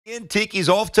Tiki's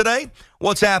off today.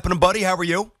 What's happening, buddy? How are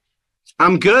you?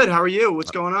 I'm good. How are you?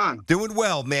 What's going on? Doing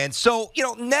well, man. So,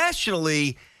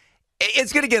 nationally,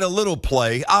 it's going to get a little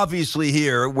play. Obviously,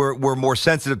 here, we're more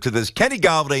sensitive to this. Kenny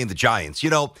Golladay and the Giants.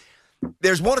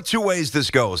 There's one of two ways this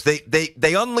goes.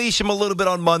 They unleash him a little bit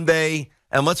on Monday,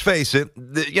 and let's face it,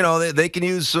 they can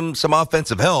use some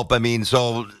offensive help.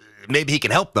 So maybe he can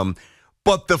help them.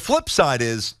 But the flip side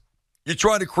is you're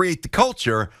trying to create the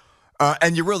culture,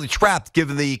 and you're really trapped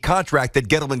given the contract that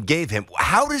Gettleman gave him.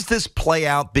 How does this play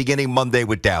out beginning Monday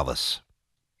with Dallas?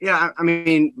 Yeah,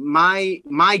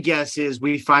 my guess is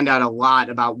we find out a lot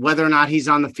about whether or not he's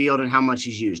on the field and how much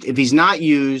he's used. If he's not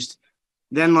used,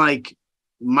 then,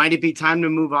 might it be time to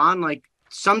move on?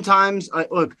 Sometimes,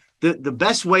 look, the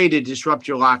best way to disrupt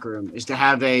your locker room is to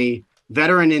have a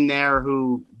veteran in there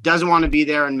who doesn't want to be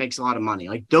there and makes a lot of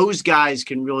money. Those guys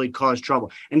can really cause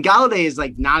trouble. And Golladay is,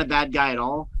 not a bad guy at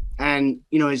all. And,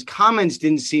 his comments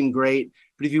didn't seem great,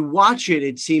 but if you watch it,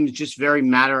 it seems just very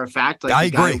matter of fact. I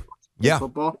agree. Yeah.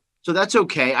 Football. So that's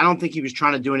okay. I don't think he was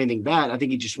trying to do anything bad. I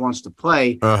think he just wants to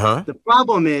play. Uh-huh. The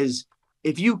problem is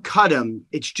if you cut him,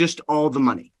 it's just all the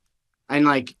money. And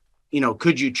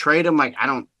could you trade him?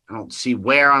 I don't see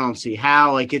where, I don't see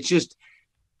how. It's just,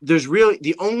 there's really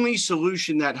the only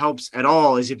solution that helps at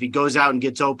all is if he goes out and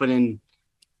gets open and,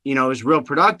 is real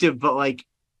productive. But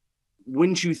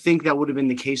wouldn't you think that would have been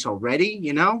the case already,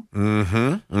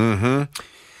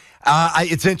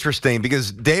 It's interesting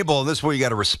because Dable, and this is what you got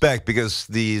to respect, because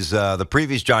these the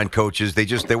previous Giant coaches,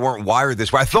 they weren't wired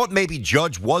this way. I thought maybe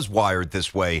Judge was wired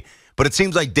this way, but it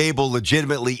seems like Dable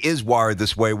legitimately is wired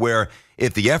this way, where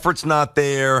if the effort's not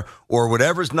there or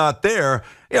whatever's not there,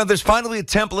 there's finally a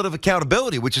template of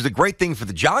accountability, which is a great thing for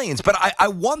the Giants. But I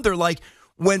wonder,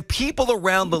 when people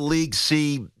around the league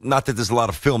see, not that there's a lot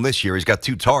of film this year, he's got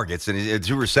 2 targets and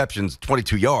 2 receptions,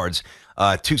 22 yards,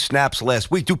 2 snaps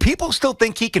last week. Do people still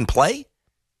think he can play?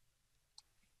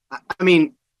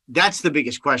 That's the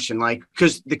biggest question,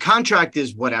 because the contract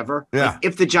is whatever. Yeah.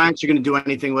 If the Giants are going to do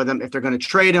anything with him, if they're going to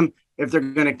trade him, if they're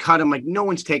going to cut him, no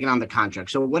one's taking on the contract.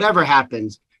 So whatever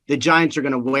happens, the Giants are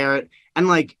going to wear it. And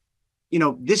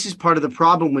this is part of the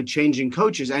problem with changing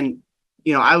coaches. And,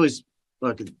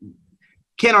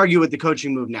 can't argue with the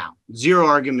coaching move now. Zero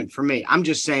argument for me. I'm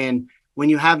just saying when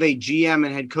you have a GM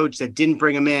and head coach that didn't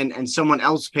bring him in and someone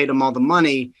else paid him all the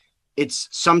money, it's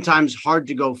sometimes hard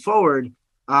to go forward.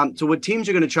 So what teams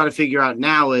are going to try to figure out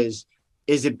now is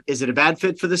it a bad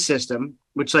fit for the system?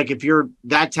 Which, if you're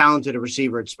that talented a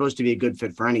receiver, it's supposed to be a good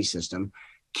fit for any system.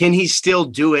 Can he still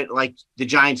do it like the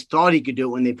Giants thought he could do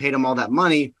it when they paid him all that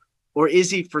money? Or is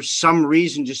he, for some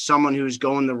reason, just someone who's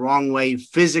going the wrong way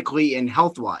physically and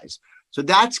health-wise? So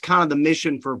that's kind of the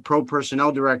mission for pro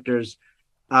personnel directors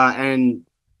and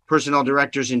personnel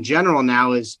directors in general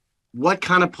now is what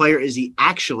kind of player is he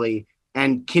actually,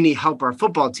 and can he help our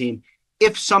football team?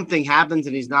 If something happens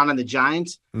and he's not on the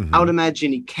Giants, I would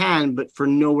imagine he can, but for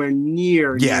nowhere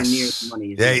near the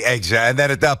money. Yeah, exactly. And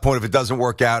then at that point, if it doesn't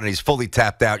work out and he's fully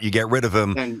tapped out, you get rid of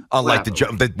him, and unlike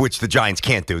which the Giants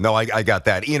can't do. No, I got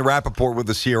that. Ian Rapoport with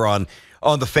us here on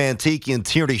the Fan Tiki and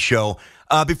Tierney show.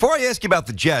 Before I ask you about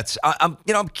the Jets,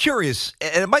 I'm curious,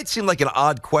 and it might seem like an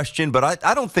odd question, but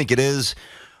I don't think it is.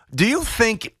 Do you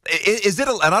think is it?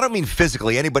 And I don't mean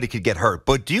physically; anybody could get hurt.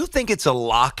 But do you think it's a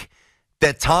lock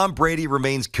that Tom Brady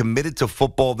remains committed to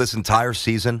football this entire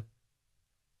season?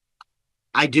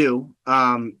 I do.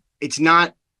 It's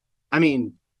not.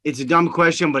 It's a dumb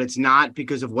question, but it's not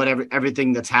because of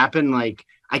everything that's happened.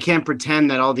 I can't pretend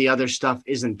that all the other stuff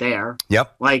isn't there.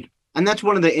 Yep. And that's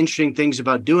one of the interesting things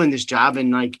about doing this job.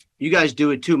 And you guys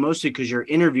do it too, mostly because your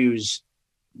interviews,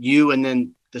 you and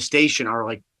then the station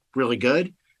are really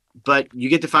good, but you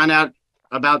get to find out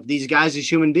about these guys as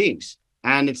human beings.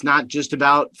 And it's not just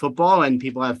about football, and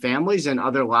people have families and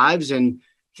other lives and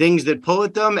things that pull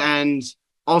at them and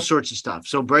all sorts of stuff.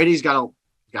 So Brady's got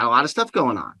a lot of stuff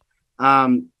going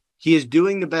on. He is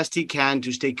doing the best he can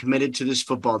to stay committed to this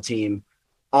football team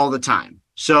all the time.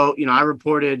 So, I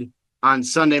reported on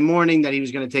Sunday morning that he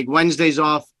was going to take Wednesdays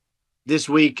off. This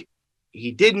week,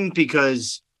 he didn't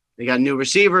because they got new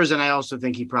receivers, and I also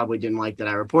think he probably didn't like that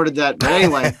I reported that. But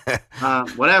anyway,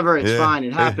 whatever, it's fine.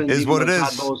 It happens. It is what it is.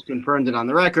 Todd Bowles confirmed it on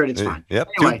the record. It's fine. Yep.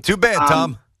 Anyway, too bad,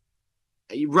 Tom.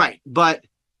 Right. But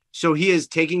so he is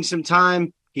taking some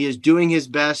time. He is doing his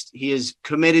best. He is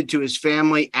committed to his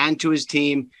family and to his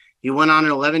team. He went on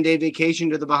an 11-day vacation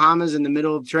to the Bahamas in the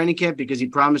middle of training camp because he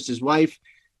promised his wife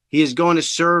he is going to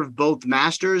serve both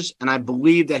masters, and I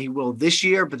believe that he will this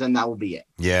year, but then that will be it.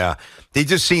 Yeah. He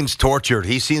just seems tortured.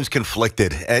 He seems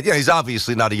conflicted. And, he's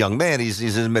obviously not a young man. He's in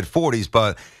his mid-40s,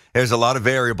 but There's a lot of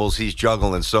variables he's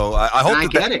juggling. So I hope I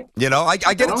get it. You know, I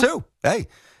get it too. Hey,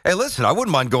 listen, I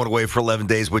wouldn't mind going away for 11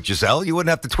 days with Giselle. You wouldn't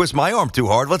have to twist my arm too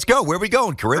hard. Let's go. Where are we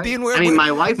going? Caribbean? I mean,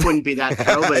 my wife wouldn't be that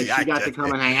thrilled, but if she got to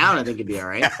come and hang out, I think it'd be all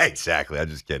right. Exactly. I'm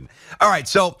just kidding. All right.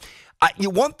 So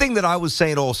one thing that I was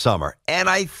saying all summer, and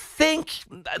I think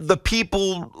the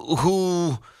people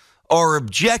who are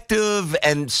objective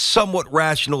and somewhat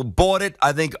rational bought it.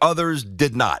 I think others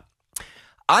did not.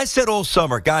 I said all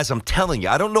summer, guys, I'm telling you,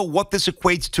 I don't know what this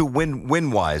equates to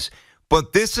win-wise,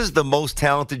 but this is the most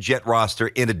talented Jet roster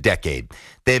in a decade.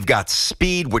 They've got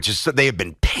speed, which is they have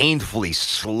been painfully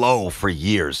slow for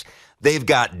years. They've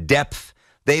got depth.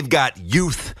 They've got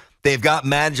youth. They've got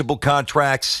manageable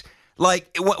contracts.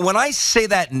 Like, when I say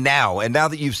that now, and now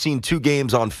that you've seen 2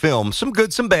 games on film, some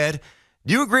good, some bad,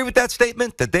 do you agree with that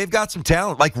statement, that they've got some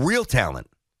talent, like real talent?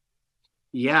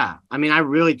 Yeah, I mean, I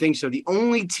really think so. The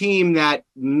only team that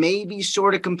maybe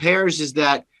sort of compares is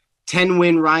that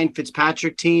 10-win Ryan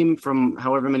Fitzpatrick team from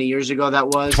however many years ago that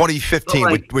was.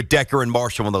 2015 with Decker and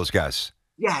Marshall and those guys.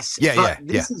 Yes. Yeah.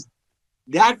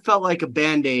 That felt like a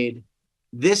Band-Aid.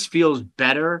 This feels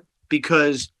better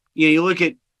because, you look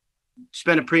at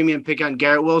spend a premium pick on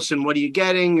Garrett Wilson. What are you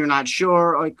getting? You're not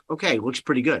sure. Like, okay, looks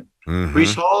pretty good. Mm-hmm.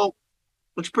 Breece Hall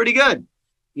looks pretty good.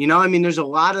 I mean, there's a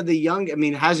lot of the young,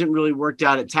 it hasn't really worked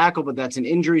out at tackle, but that's an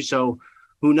injury. So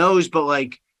who knows? But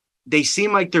they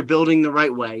seem like they're building the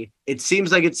right way. It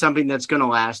seems like it's something that's going to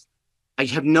last. I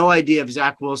have no idea if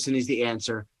Zach Wilson is the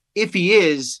answer. If he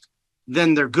is,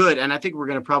 then they're good. And I think we're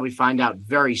going to probably find out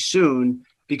very soon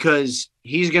because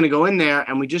he's going to go in there.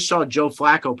 And we just saw Joe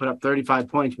Flacco put up 35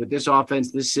 points with this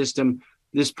offense, this system,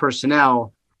 this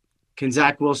personnel. Can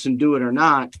Zach Wilson do it or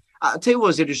not? I'll tell you what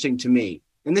was interesting to me.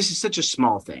 And this is such a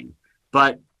small thing,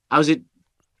 but I was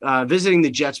visiting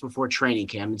the Jets before training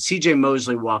camp, and CJ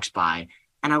Mosley walks by,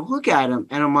 and I look at him,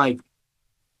 and I'm like,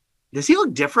 does he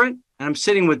look different? And I'm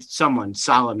sitting with someone,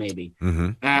 Salah maybe,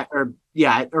 or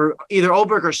either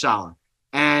Ulbrich or Salah.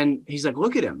 And he's like,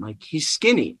 look at him. Like, he's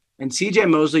skinny. And CJ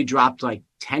Mosley dropped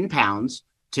 10 pounds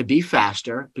to be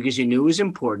faster because he knew it was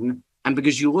important, and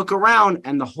because you look around,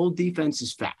 and the whole defense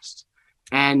is fast.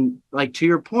 And to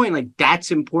your point,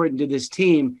 that's important to this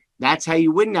team. That's how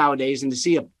you win nowadays. And to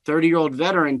see a 30-year-old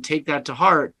veteran take that to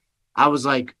heart, I was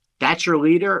like, that's your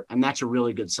leader, and that's a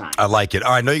really good sign. I like it.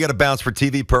 All right, I know you got to bounce for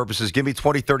TV purposes. Give me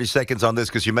 20, 30 seconds on this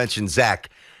because you mentioned Zach.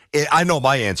 I know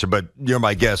my answer, but you're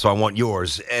my guest, so I want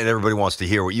yours, and everybody wants to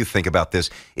hear what you think about this.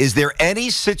 Is there any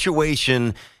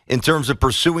situation in terms of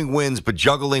pursuing wins but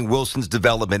juggling Wilson's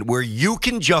development where you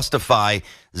can justify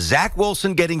Zach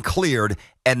Wilson getting cleared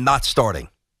and not starting?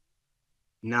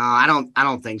 No, I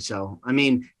don't think so. I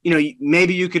mean,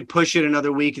 maybe you could push it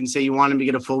another week and say you want him to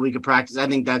get a full week of practice. I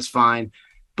think that's fine.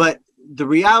 But the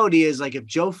reality is, if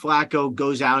Joe Flacco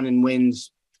goes out and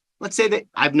wins, let's say that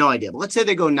I have no idea, but let's say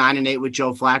they go 9-8 with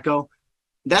Joe Flacco.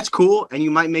 That's cool. And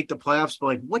you might make the playoffs,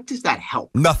 but what does that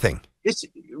help? Nothing. It's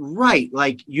right.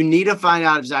 You need to find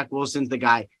out if Zach Wilson's the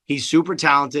guy. He's super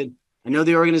talented. I know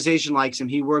the organization likes him.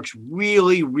 He works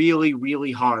really, really,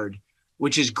 really hard,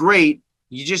 which is great.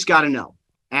 You just got to know.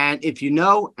 And if you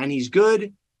know, and he's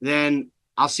good, then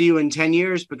I'll see you in 10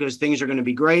 years because things are going to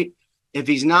be great. If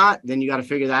he's not, then you got to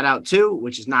figure that out too,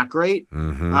 which is not great.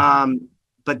 Mm-hmm.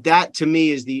 But that to me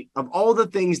is of all the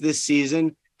things this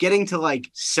season, getting to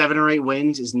 7 or 8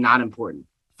 wins is not important.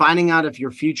 Finding out if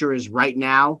your future is right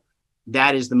now,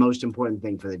 that is the most important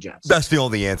thing for the Jets. That's the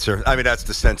only answer. I mean, that's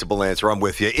the sensible answer. I'm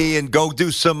with you. Ian, go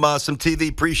do some TV.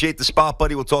 Appreciate the spot,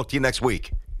 buddy. We'll talk to you next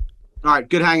week. All right.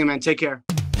 Good hanging, man. Take care.